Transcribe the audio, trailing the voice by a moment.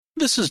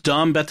This is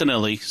Dom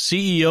Bettinelli,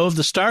 CEO of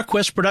the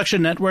StarQuest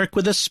Production Network,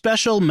 with a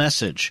special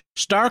message.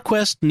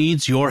 StarQuest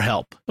needs your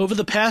help. Over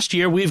the past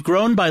year, we've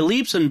grown by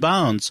leaps and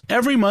bounds.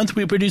 Every month,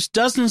 we produce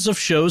dozens of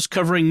shows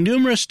covering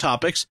numerous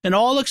topics and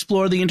all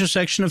explore the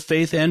intersection of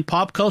faith and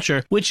pop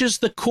culture, which is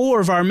the core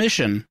of our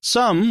mission.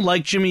 Some,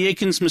 like Jimmy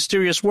Akin's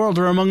Mysterious World,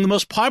 are among the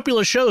most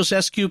popular shows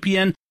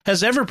SQPN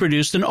has ever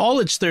produced in all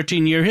its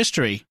 13-year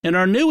history. And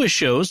our newest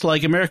shows,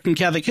 like American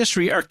Catholic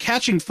History, are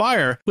catching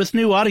fire with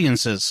new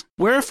audiences.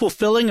 We're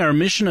fulfilling our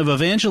mission of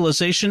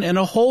evangelization in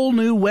a whole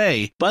new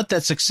way, but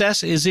that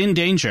success is in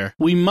danger.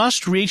 We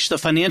must reach the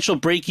financial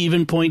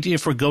break-even point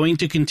if we're going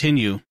to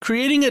continue.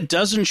 Creating a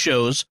dozen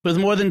shows with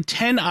more than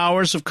 10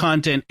 hours of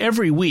content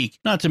every week,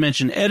 not to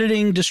mention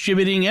editing,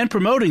 distributing, and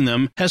promoting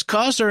them, has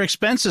caused our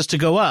expenses to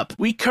go up.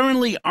 We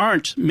currently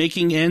aren't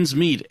making ends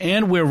meet,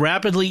 and we're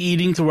rapidly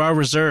eating through our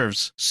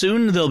reserves.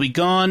 Soon they'll be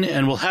gone,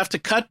 and we'll have to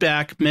cut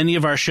back many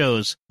of our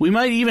shows. We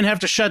might even have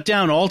to shut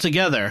down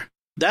altogether.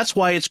 That's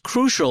why it's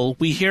crucial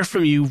we hear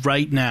from you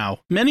right now.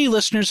 Many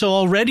listeners have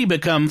already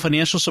become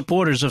financial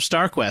supporters of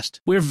StarQuest.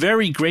 We're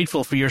very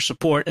grateful for your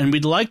support, and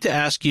we'd like to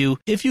ask you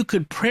if you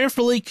could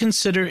prayerfully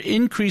consider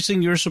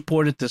increasing your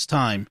support at this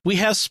time. We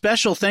have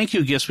special thank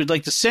you gifts we'd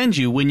like to send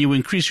you when you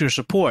increase your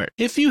support.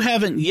 If you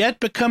haven't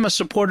yet become a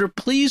supporter,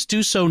 please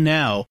do so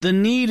now. The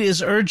need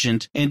is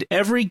urgent, and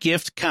every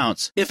gift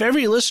counts. If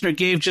every listener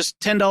gave just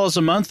 $10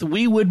 a month,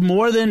 we would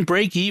more than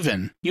break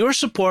even. Your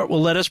support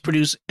will let us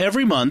produce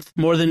every month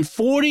more than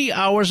 40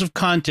 hours of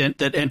content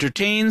that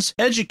entertains,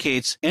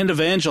 educates, and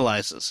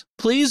evangelizes.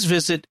 Please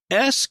visit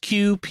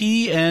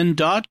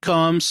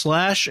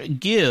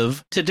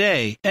sqpn.com/give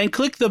today and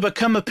click the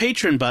Become a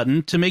Patron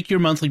button to make your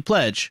monthly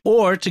pledge.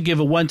 Or to give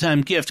a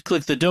one-time gift,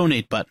 click the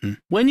Donate button.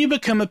 When you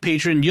become a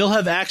patron, you'll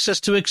have access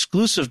to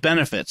exclusive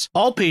benefits.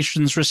 All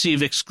patrons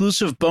receive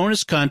exclusive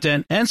bonus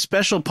content and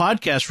special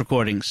podcast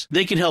recordings.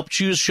 They can help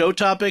choose show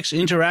topics,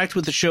 interact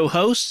with the show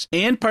hosts,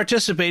 and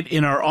participate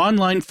in our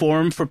online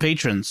forum for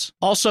patrons.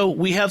 Also,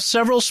 we have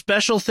several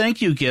special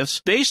thank you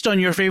gifts based on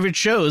your favorite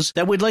shows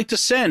that we'd like to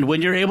send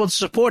when you're able to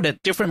support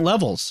at different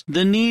levels.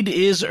 The need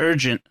is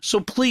urgent, so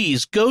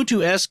please go to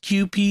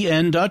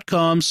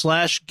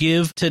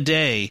sqpn.com/give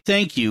today.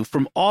 Thank you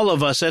from all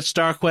of us at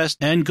StarQuest,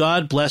 and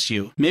God bless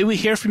you. May we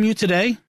hear from you today?